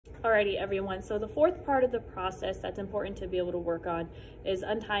Alrighty everyone, so the fourth part of the process that's important to be able to work on is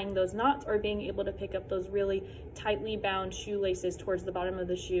untying those knots or being able to pick up those really tightly bound shoelaces towards the bottom of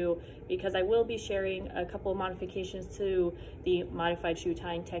the shoe, because I will be sharing a couple of modifications to the modified shoe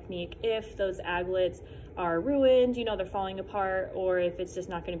tying technique if those aglets are ruined, you know, they're falling apart, or if it's just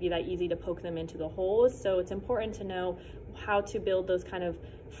not going to be that easy to poke them into the holes. So it's important to know how to build those kind of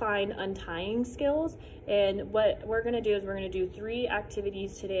fine untying skills. And what we're going to do is we're going to do 3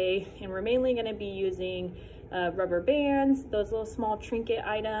 activities today, and we're mainly going to be using rubber bands, those little small trinket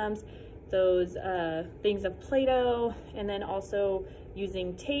items, those things of Play-Doh, and then also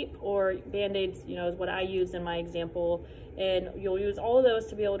using tape or band-aids, you know, is what I used in my example. And you'll use all of those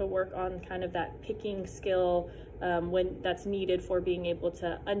to be able to work on kind of that picking skill when that's needed for being able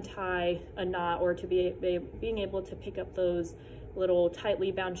to untie a knot, or to being able to pick up those little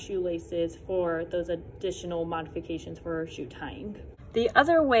tightly bound shoelaces for those additional modifications for shoe tying. The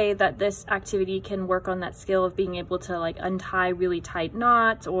other way that this activity can work on that skill of being able to like untie really tight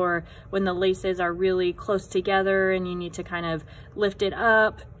knots, or when the laces are really close together and you need to kind of lift it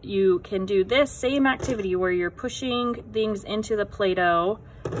up, you can do this same activity where you're pushing things into the Play-Doh,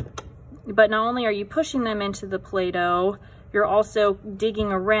 but not only are you pushing them into the Play-Doh, you're also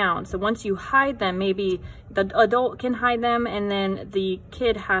digging around. So once you hide them, maybe the adult can hide them, and then the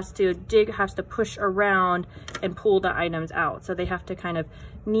kid has to push around and pull the items out. So they have to kind of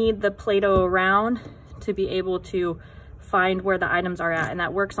knead the Play-Doh around to be able to find where the items are at. And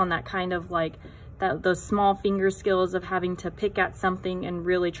that works on that kind of like those small finger skills of having to pick at something and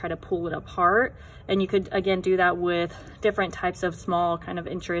really try to pull it apart. And you could again do that with different types of small kind of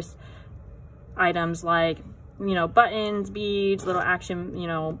interest items, like, you know, buttons, beads, little action, you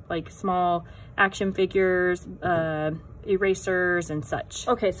know, like small action figures, erasers and such.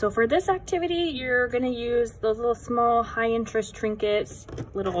 Okay, so for this activity, you're gonna use those little small high interest trinkets,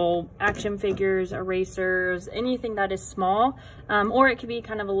 little action figures, erasers, anything that is small, or it could be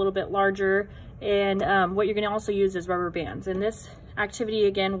kind of a little bit larger. And what you're gonna also use is rubber bands. And this activity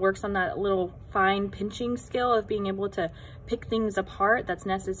again works on that little fine pinching skill of being able to pick things apart that's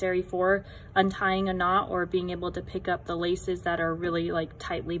necessary for untying a knot, or being able to pick up the laces that are really like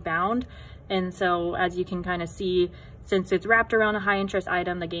tightly bound. And so as you can kind of see, since it's wrapped around a high interest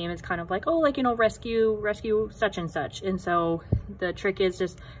item, the game is kind of like, oh, like, you know, rescue such and such. And so the trick is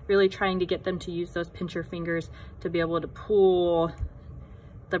just really trying to get them to use those pincher fingers to be able to pull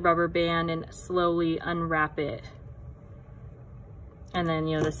the rubber band and slowly unwrap it. And then,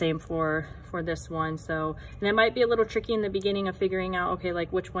 you know, the same for this one. So, and it might be a little tricky in the beginning of figuring out, okay,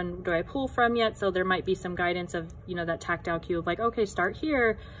 like which one do I pull from yet? So there might be some guidance of, you know, that tactile cue of like, okay, start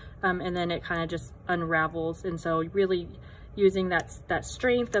here. And then it kind of just unravels. And so really using that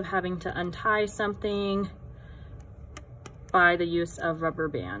strength of having to untie something by the use of rubber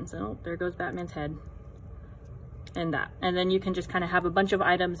bands. Oh, there goes Batman's head. And that, and then you can just kind of have a bunch of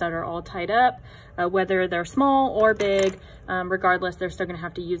items that are all tied up, whether they're small or big, regardless, they're still going to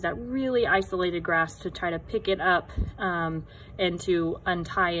have to use that really isolated grasp to try to pick it up and to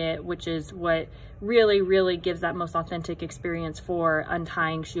untie it, which is what really gives that most authentic experience for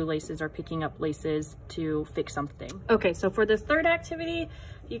untying shoelaces or picking up laces to fix something. Okay, so for this third activity,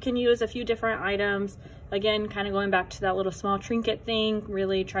 you can use a few different items. Again, kind of going back to that little small trinket thing,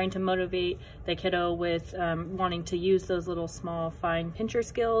 really trying to motivate the kiddo with wanting to use those little small fine pincher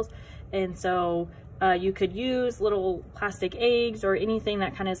skills. And so you could use little plastic eggs or anything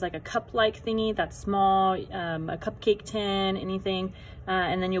that kind of is like a cup-like thingy that's small, a cupcake tin, anything.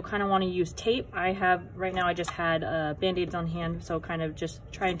 And then you'll kind of want to use tape. Right now I just had Band-Aids on hand, so kind of just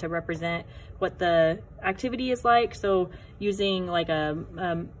trying to represent what the activity is like. So using like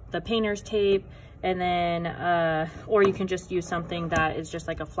the painter's tape, and then or you can just use something that is just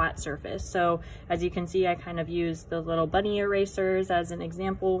like a flat surface. So as you can see, I kind of used the little bunny erasers as an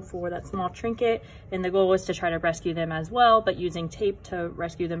example for that small trinket, and the goal was to try to rescue them as well, but using tape to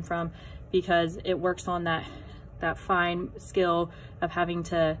rescue them from, because it works on that fine skill of having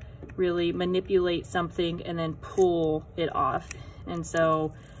to really manipulate something and then pull it off. And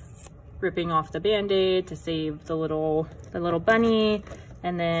so ripping off the Band-Aid to save the little bunny.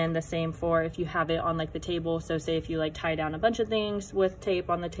 And then the same for if you have it on like the table. So say if you like tie down a bunch of things with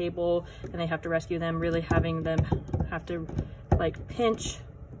tape on the table and they have to rescue them, really having them have to like pinch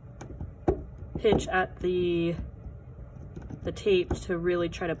at the tape to really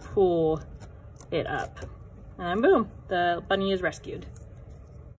try to pull it up. And boom, the bunny is rescued.